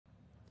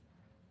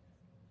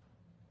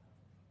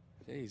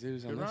Jeez,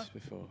 who's on this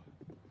before?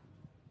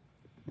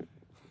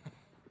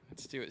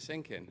 It's Stuart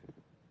Sinkin.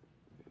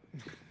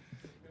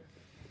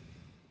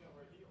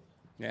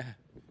 Yeah.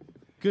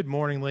 Good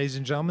morning, ladies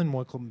and gentlemen.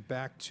 Welcome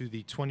back to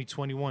the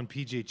 2021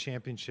 PGA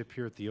Championship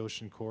here at the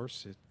Ocean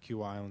Course at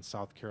Q Island,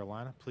 South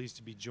Carolina. Pleased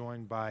to be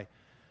joined by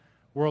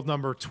world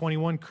number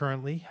 21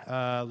 currently,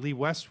 Lee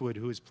Westwood,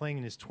 who is playing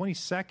in his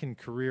 22nd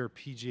career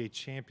PGA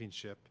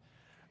Championship.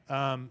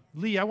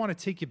 Lee, I want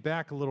to take you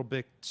back a little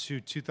bit to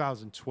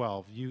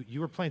 2012. You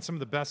were playing some of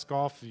the best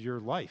golf of your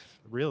life,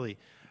 really.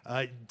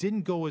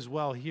 Didn't go as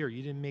well here.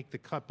 You didn't make the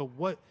cut. But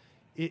what,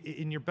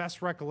 in your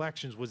best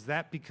recollections, was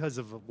that because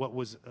of what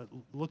was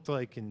looked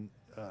like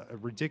a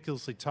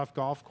ridiculously tough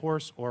golf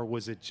course, or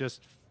was it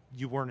just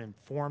you weren't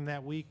informed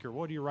that week, or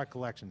what are your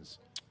recollections?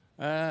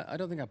 I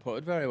don't think I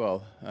putted very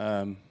well.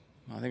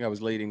 I think I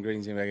was leading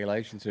greens in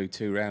regulation through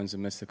 2 rounds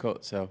and missed the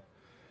cut, so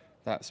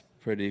that's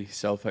pretty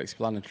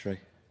self-explanatory.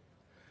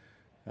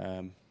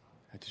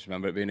 I just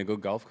remember it being a good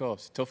golf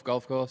course, tough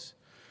golf course.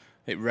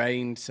 It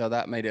rained, so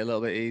that made it a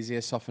little bit easier,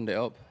 softened it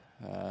up.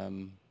 I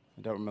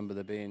don't remember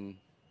there being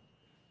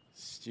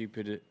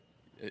stupid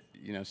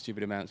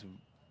amounts of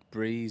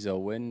breeze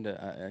or wind.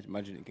 I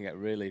imagine it can get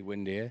really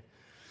windy here.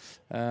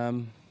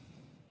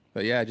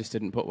 But yeah, I just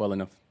didn't put well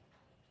enough.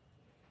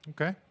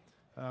 Okay.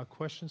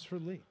 Questions for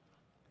Lee?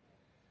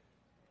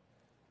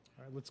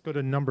 All right, let's go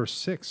to number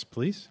 6,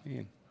 please.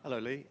 Ian. Hello,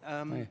 Lee.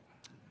 Hi.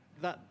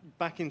 That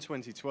back in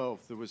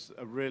 2012, there was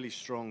a really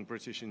strong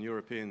British and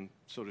European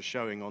sort of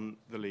showing on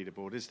the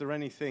leaderboard. Is there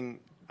anything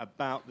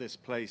about this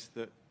place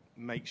that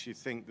makes you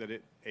think that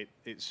it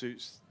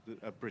suits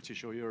a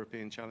British or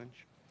European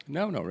challenge?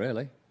 No, not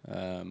really.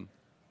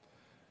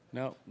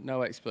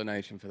 No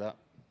explanation for that.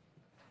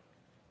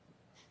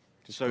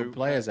 Just good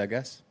players, I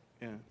guess.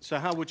 Yeah. So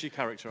how would you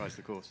characterise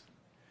the course?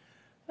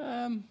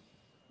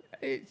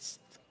 It's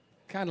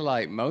kind of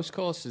like most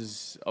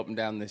courses up and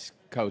down this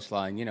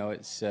coastline. You know,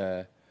 it's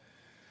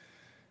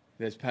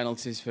there's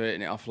penalties for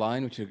hitting it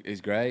offline, which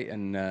is great,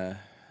 and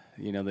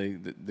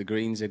the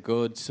greens are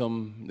good.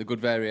 Some the good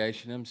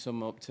variation of them.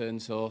 Some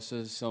upturn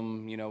sources.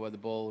 Some where the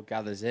ball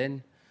gathers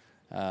in.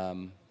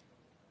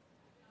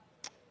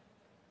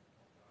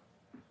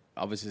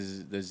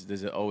 Obviously,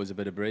 there's always a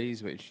bit of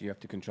breeze, which you have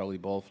to control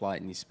your ball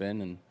flight and your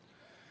spin,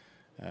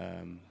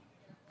 and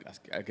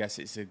I guess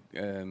it's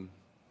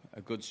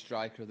a good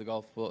striker of the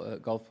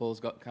golf ball's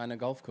got kind of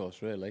golf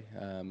course, really.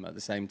 At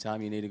the same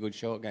time, you need a good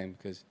short game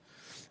because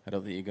I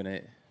don't think you're going to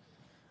hit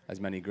as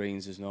many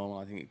greens as normal.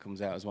 I think it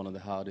comes out as one of the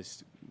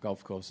hardest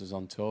golf courses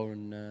on tour,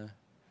 and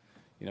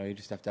you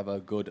just have to have a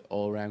good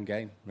all-round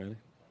game, really.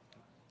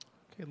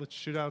 Okay, let's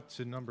shoot out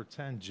to number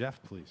 10.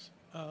 Jeff, please.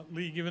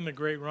 Lee, given the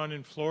great run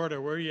in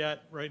Florida, where are you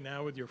at right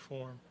now with your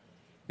form?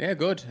 Yeah,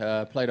 good.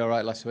 Played all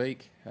right last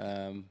week.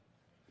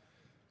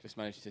 Just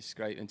managed to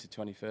scrape into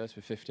 21st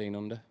with 15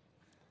 under.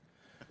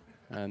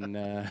 And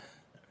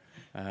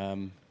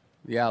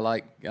I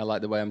like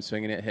the way I'm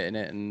swinging it, hitting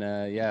it, and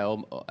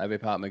every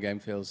part of my game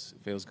feels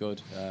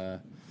good.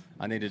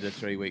 I needed a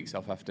 3 weeks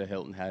off after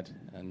Hilton Head,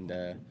 and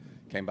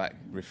came back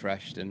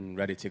refreshed and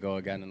ready to go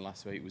again. And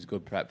last week was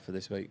good prep for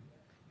this week.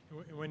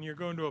 When you're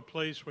going to a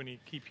place when you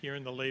keep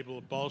hearing the label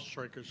of ball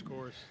striker's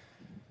course,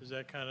 does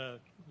that kind of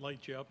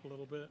light you up a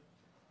little bit?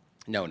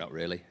 No, not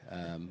really.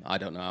 I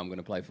don't know how I'm going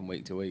to play from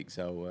week to week,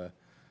 so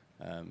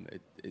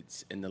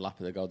it's in the lap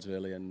of the gods,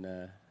 really, and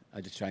I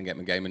just try and get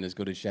my game in as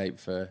good a shape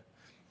for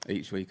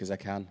each week as I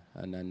can,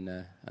 and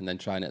then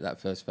try and hit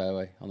that first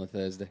fairway on the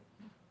Thursday.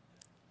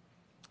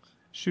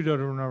 Shoot out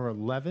to number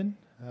 11,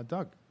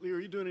 Doug. Lee, are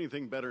you doing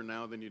anything better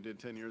now than you did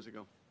 10 years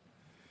ago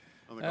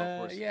on the golf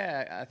course?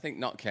 Yeah, I think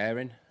not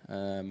caring.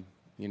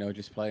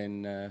 Just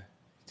playing,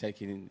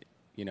 taking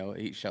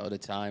each shot at a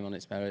time on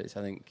its merits.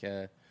 I think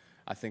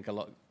a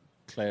lot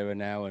clearer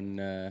now, and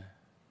I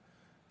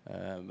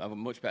have a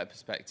much better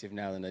perspective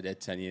now than I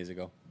did 10 years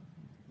ago.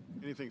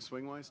 Anything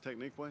swing-wise,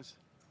 technique-wise,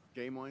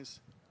 game-wise?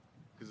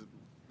 Because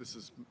this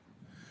is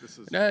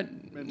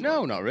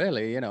no, not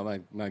really.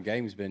 My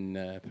game's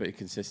been pretty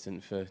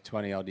consistent for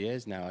 20-odd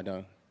years now. I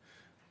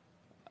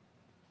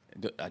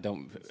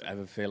don't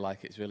ever feel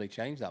like it's really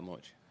changed that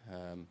much.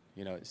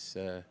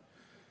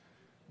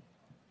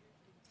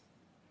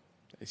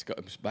 It's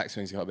got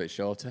backswing's got a bit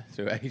shorter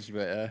through age,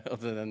 but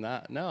other than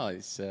that, no.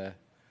 It's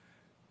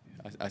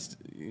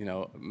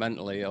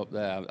mentally up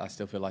there, I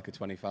still feel like a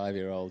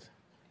 25-year-old.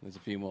 There's a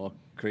few more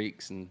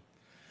creaks and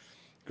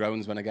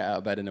groans when I get out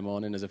of bed in the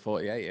morning as a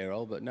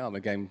 48-year-old, but no, my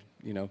game,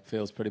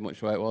 feels pretty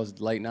much where it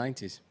was late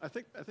 90s. I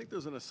think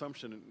there's an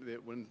assumption that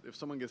if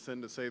someone gets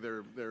into, say,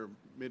 their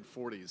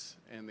mid-40s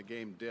and the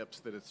game dips,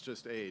 that it's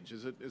just age.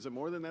 Is it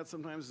more than that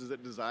sometimes? Is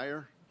it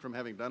desire from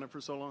having done it for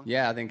so long?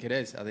 Yeah, I think it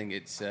is. I think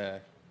it's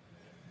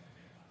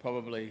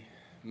probably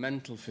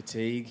mental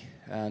fatigue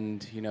and,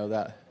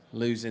 that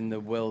losing the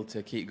will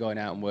to keep going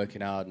out and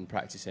working hard and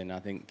practicing. I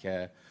think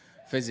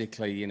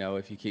physically,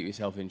 if you keep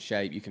yourself in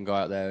shape, you can go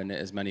out there and hit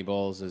as many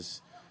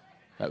balls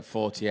at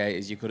 48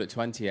 as you could at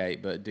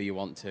 28, but do you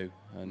want to?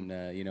 And,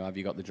 have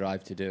you got the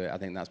drive to do it? I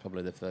think that's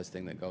probably the first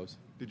thing that goes.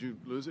 Did you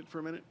lose it for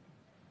a minute?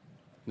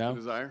 No. The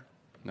desire?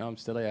 No, I'm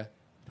still here.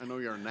 I know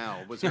you are now.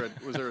 Was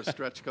there a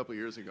stretch a couple of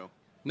years ago?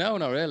 No,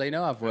 not really.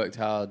 No, I've worked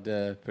hard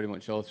pretty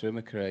much all through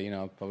my career. You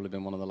know, I've probably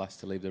been one of the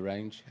last to leave the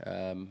range.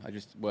 I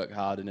just work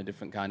hard in a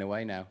different kind of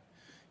way now.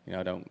 You know,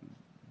 I don't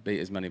beat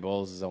as many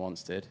balls as I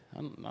once did.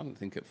 I don't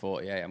think at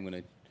 48 I'm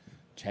going to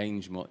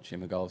change much in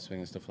my golf swing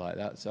and stuff like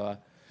that. So I,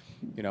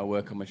 you know,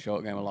 work on my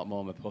short game a lot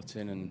more, my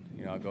putting, and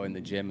you know, I go in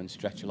the gym and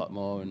stretch a lot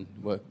more and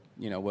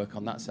work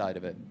on that side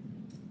of it.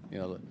 You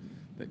know,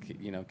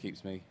 that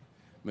keeps me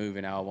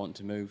moving how I want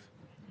to move.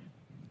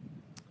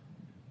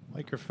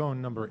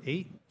 Microphone number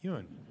 8,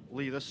 Ewan.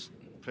 Lee, this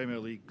Premier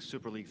League,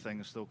 Super League thing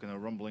is still kind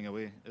of rumbling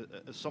away.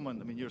 As someone,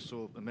 I mean, you're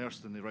so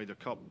immersed in the Ryder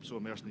Cup, so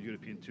immersed in the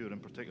European Tour in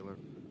particular.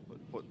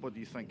 What do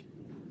you think?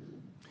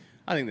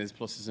 I think there's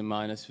pluses and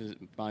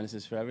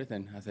minuses for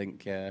everything. I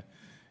think,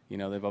 you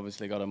know, they've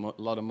obviously got a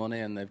lot of money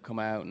and they've come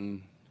out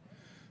and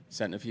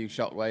sent a few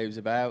shockwaves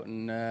about,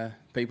 and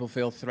people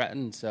feel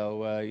threatened.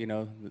 So, you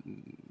know,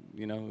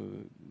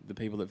 the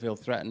people that feel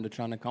threatened are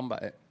trying to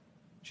combat it.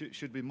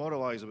 Should we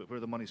moralise about where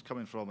the money's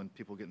coming from and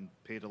people getting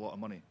paid a lot of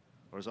money?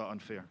 Or is that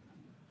unfair?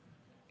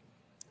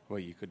 Well,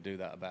 you could do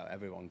that about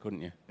everyone,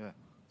 couldn't you? Yeah.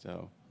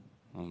 So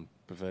I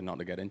prefer not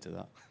to get into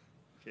that.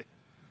 Yeah.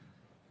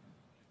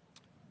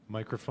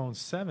 Microphone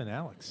 7,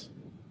 Alex.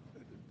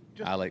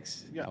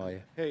 Alex, Yeah. how are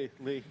you? Hey,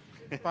 Lee.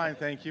 Fine,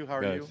 thank you. How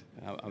are Good. you?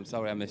 I'm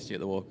sorry I missed you at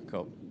the Walker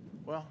Cup.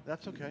 Well,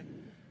 that's okay.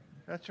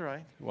 That's all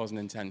right. It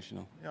wasn't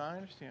intentional. Yeah, I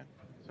understand.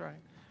 It's all right.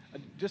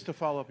 Just to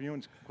follow up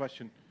Ewan's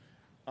question,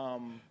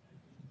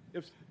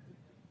 if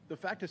the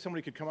fact that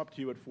somebody could come up to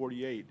you at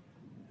 48,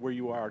 where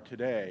you are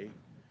today,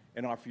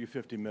 and offer you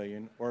 $50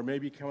 million, or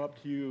maybe come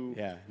up to you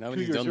 2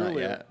 nobody's years done that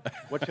earlier. yet.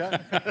 What's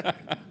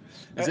that?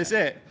 Is this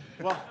it?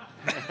 Well,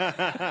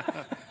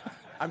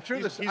 I'm sure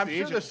the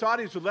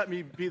Saudis would let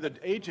me be the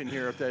agent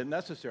here if they're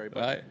necessary.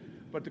 But, Right.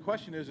 But the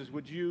question is is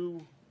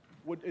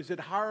it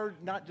hard,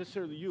 not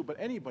necessarily you, but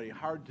anybody,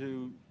 hard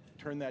to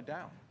turn that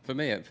down? For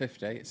me, at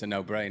 50, it's a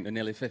no-brainer.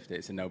 Nearly 50,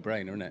 it's a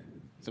no-brainer, isn't it?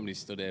 Somebody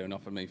stood here and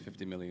offered me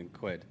 50 million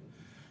quid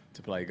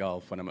to play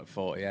golf when I'm at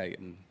 48,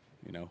 and,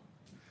 you know,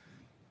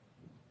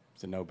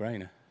 it's a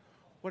no-brainer.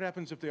 What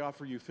happens if they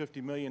offer you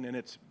 $50 million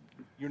and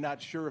you're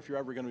not sure if you're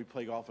ever going to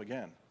play golf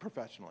again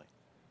professionally?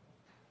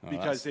 Well,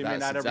 Because they may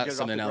not ever get it off the That's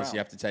something else ground. you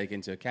have to take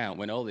into account.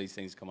 When all these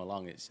things come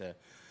along, it's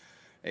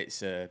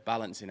a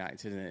balancing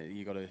act, isn't it?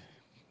 You've got to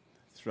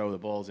throw the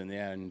balls in the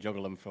air and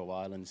juggle them for a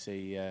while and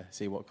see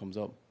what comes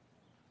up.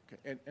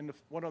 Okay. And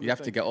what other You have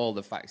to thing- get all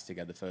the facts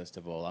together first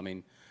of all. I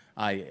mean,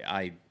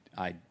 I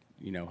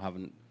you know,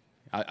 haven't.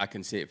 I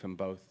can see it from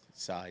both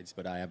sides,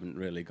 but I haven't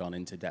really gone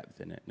into depth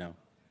in it. No.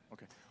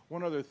 Okay.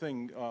 One other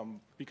thing,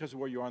 because of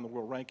where you are in the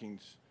world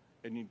rankings,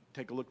 and you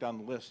take a look down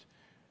the list,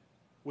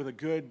 with a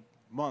good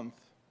month,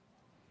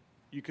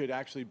 you could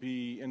actually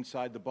be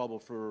inside the bubble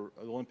for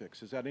the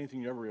Olympics. Is that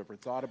anything you ever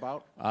thought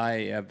about? I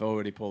have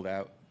already pulled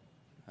out.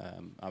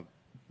 I've,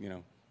 you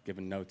know,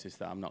 given notice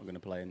that I'm not going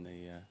to play in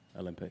the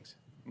Olympics.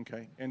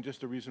 Okay. And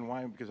just the reason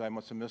why, because I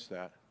must have missed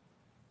that.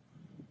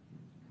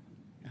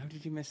 How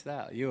did you miss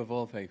that? You of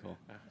all people.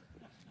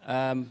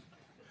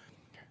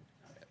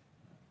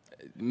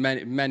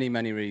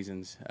 Many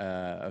reasons. I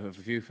have a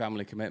few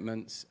family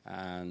commitments,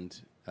 and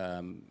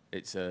I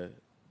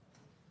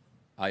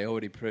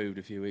already proved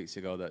a few weeks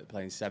ago that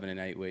playing 7 and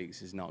 8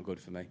 weeks is not good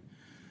for me.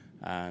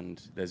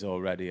 And there's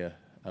already a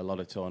lot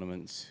of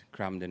tournaments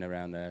crammed in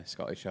around there,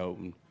 Scottish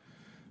Open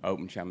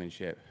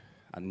Championship.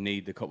 I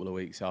need a couple of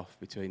weeks off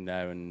between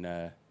there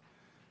and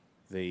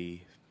the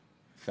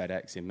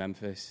FedEx in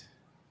Memphis.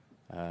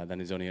 Then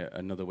there's only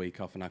another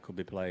week off, and I could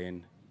be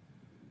playing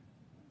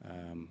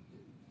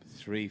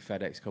 3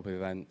 FedEx Cup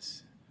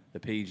events, the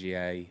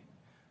PGA,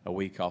 a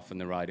week off,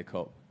 and the Ryder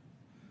Cup.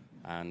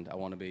 And I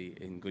want to be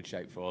in good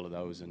shape for all of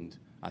those. And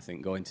I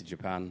think going to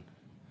Japan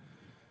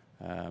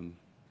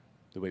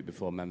the week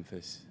before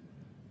Memphis,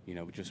 you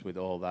know, just with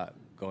all that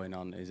going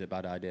on, is a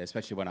bad idea,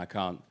 especially when I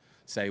can't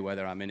say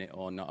whether I'm in it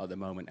or not at the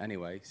moment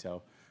anyway.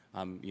 So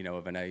I'm, you know,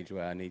 of an age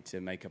where I need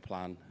to make a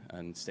plan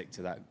and stick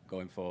to that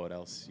going forward,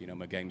 else, you know,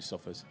 my game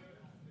suffers.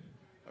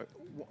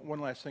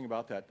 One last thing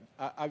about that.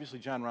 Obviously,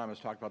 John Rahm has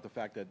talked about the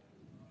fact that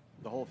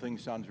the whole thing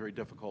sounds very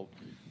difficult,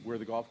 where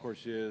the golf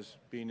course is,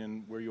 being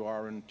in where you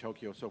are in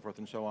Tokyo, so forth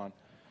and so on.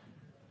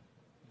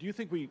 Do you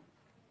think we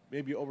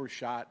maybe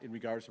overshot in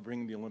regards to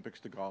bringing the Olympics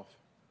to golf?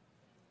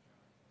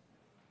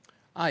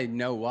 I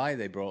know why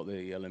they brought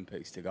the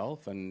Olympics to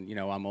golf, and, you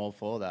know, I'm all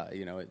for that.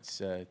 You know,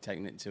 it's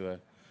taking it to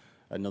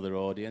another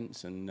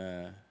audience,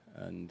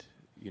 and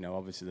you know,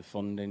 obviously the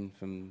funding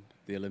from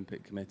the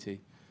Olympic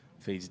Committee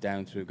feeds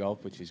down through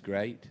golf, which is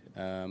great.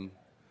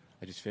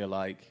 I just feel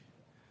like,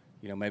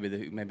 you know, maybe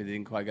they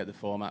didn't quite get the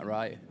format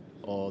right,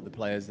 or the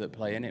players that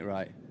play in it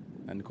right,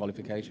 and the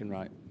qualification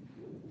right.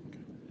 Okay.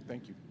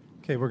 Thank you.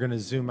 Okay, we're going to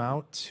zoom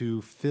out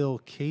to Phil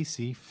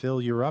Casey.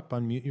 Phil, you're up.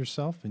 Unmute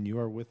yourself, and you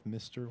are with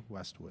Mr.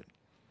 Westwood.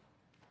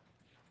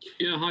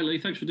 Yeah, hi Lee.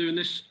 Thanks for doing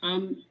this.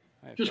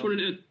 Just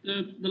wanted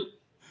to.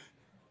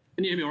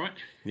 Can you hear me all right?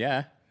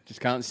 Yeah, just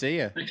can't see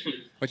you. Excellent.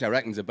 Which I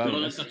reckon's a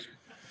bonus. No,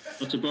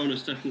 that's a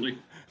bonus, definitely.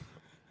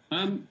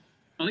 I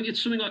I think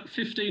it's something like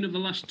 15 of the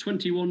last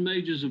 21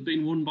 majors have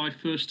been won by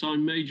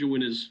first-time major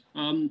winners.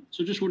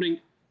 So just wondering,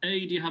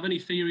 A, do you have any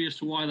theory as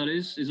to why that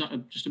is? Is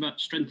that just about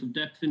strength of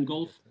depth in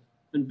golf?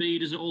 And B,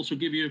 does it also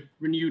give you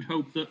renewed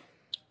hope that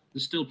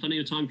there's still plenty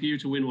of time for you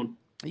to win one?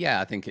 Yeah,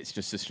 I think it's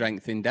just the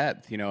strength in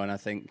depth, and I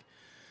think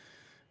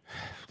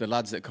the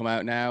lads that come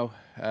out now,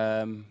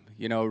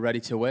 ready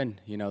to win.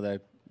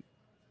 They're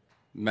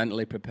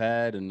mentally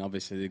prepared, and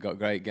obviously they've got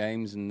great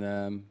games,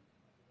 and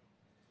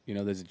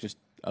there's just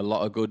a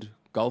lot of good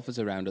golfers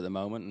around at the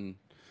moment, and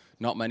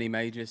not many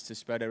majors to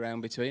spread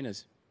around between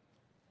us.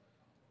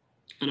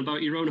 And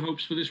about your own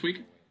hopes for this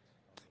week?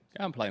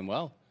 Yeah, I'm playing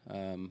well,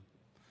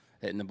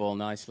 hitting the ball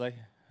nicely.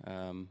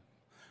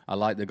 I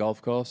like the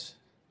golf course.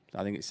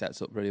 I think it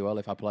sets up pretty well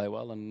if I play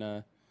well,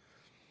 and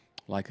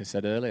like I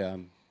said earlier,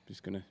 I'm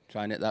just going to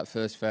try and hit that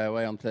first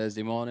fairway on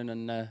Thursday morning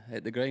and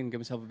hit the green,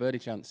 give myself a birdie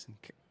chance, and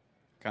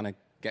kind of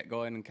get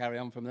going and carry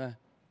on from there.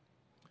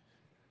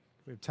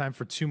 We have time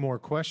for 2 more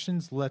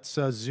questions. Let's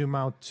zoom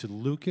out to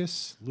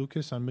Lucas.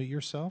 Lucas, unmute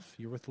yourself.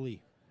 You're with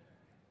Lee.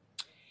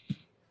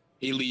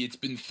 Hey, Lee, it's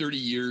been 30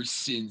 years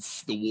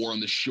since the War on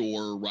the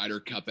Shore Ryder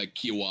Cup at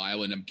Kiowa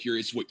Island. I'm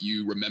curious what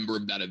you remember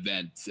of that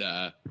event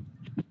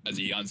as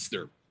a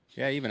youngster.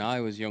 Yeah, even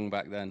I was young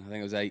back then. I think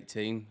I was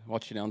 18,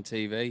 watching it on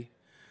TV.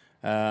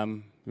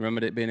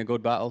 Remembered it being a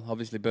good battle.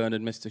 Obviously,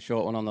 Bernard missed a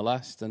short one on the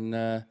last,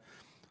 and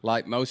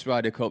like most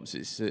Ryder Cups,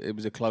 it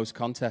was a close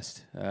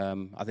contest.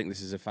 I think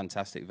this is a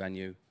fantastic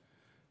venue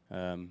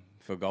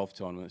for a golf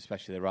tournament,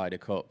 especially the Ryder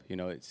Cup.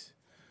 It's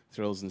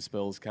thrills and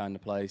spills kind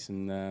of place,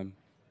 and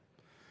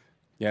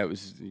it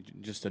was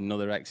just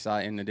another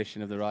exciting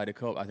edition of the Ryder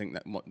Cup. I think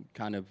that what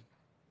kind of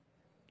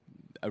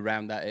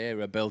around that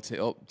era built it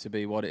up to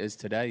be what it is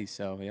today.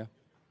 So yeah.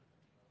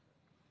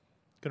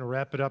 Going to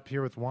wrap it up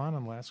here with Juan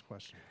on last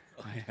question.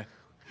 Oh, yeah.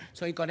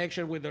 So in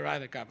connection with the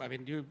Ryder Cup, I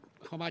mean,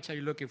 how much are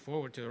you looking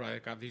forward to the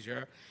Ryder Cup this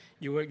year?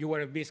 You were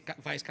a vice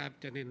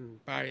captain in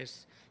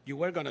Paris. You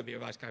were going to be a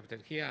vice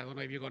captain here. I don't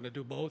know if you're going to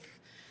do both.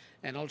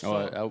 And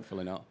also,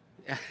 hopefully not.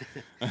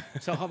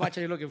 So how much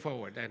are you looking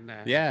forward? And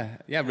yeah,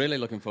 really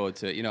looking forward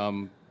to it.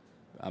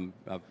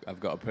 I've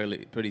got a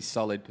pretty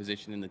solid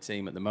position in the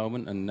team at the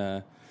moment, and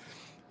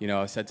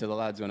I said to the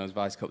lads when I was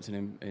vice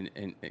captain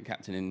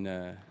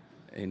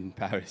in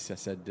Paris, I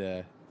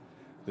said,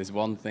 there's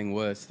one thing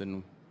worse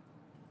than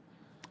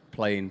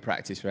playing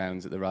practice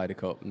rounds at the Ryder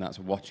Cup, and that's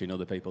watching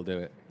other people do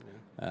it.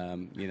 Yeah.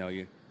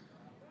 You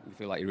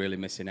feel like you're really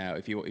missing out.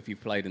 If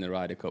you've played in the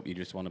Ryder Cup, you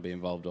just want to be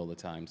involved all the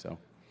time. So,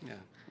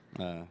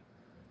 yeah,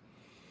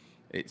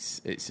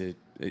 it's a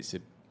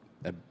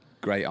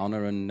great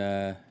honour,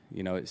 and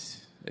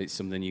it's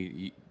something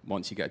you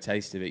once you get a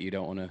taste of it, you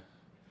don't want to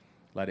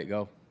let it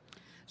go.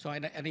 So,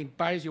 and in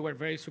Paris, you were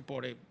very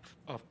supportive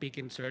of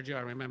picking Sergio.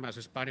 I remember as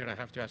a Spaniard, I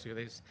have to ask you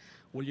this: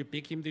 will you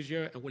pick him this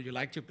year, and would you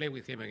like to play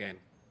with him again?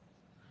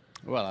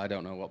 Well, I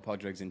don't know what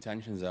Padraig's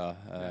intentions are.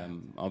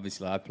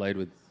 Obviously, I've played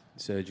with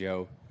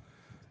Sergio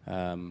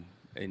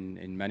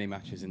in many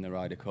matches in the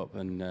Ryder Cup,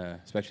 and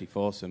especially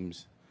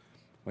foursomes.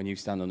 When you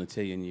stand on the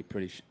tee and you're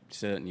pretty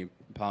certain your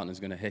partner's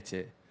going to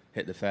hit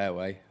the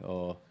fairway,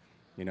 or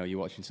you're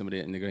watching somebody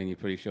hitting the green, you're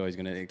pretty sure he's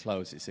going to hit it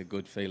close. It's a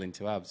good feeling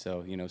to have.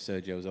 So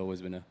Sergio's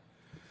always been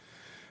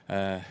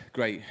a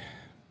great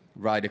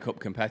Ryder Cup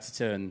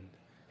competitor, and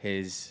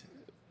his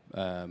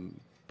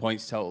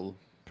points total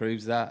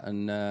proves that.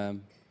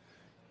 And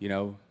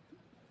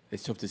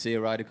it's tough to see a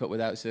Ryder Cup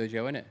without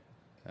Sergio in it.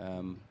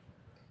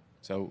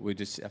 So we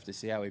just have to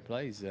see how he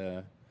plays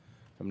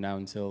from now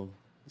until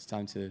it's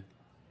time to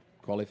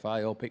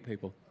qualify or pick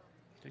people.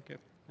 Thank you.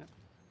 Yeah.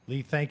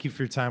 Lee, thank you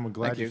for your time. We're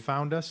glad you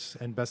found us,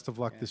 and best of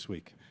luck this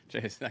week.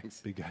 Cheers,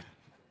 thanks. Be good.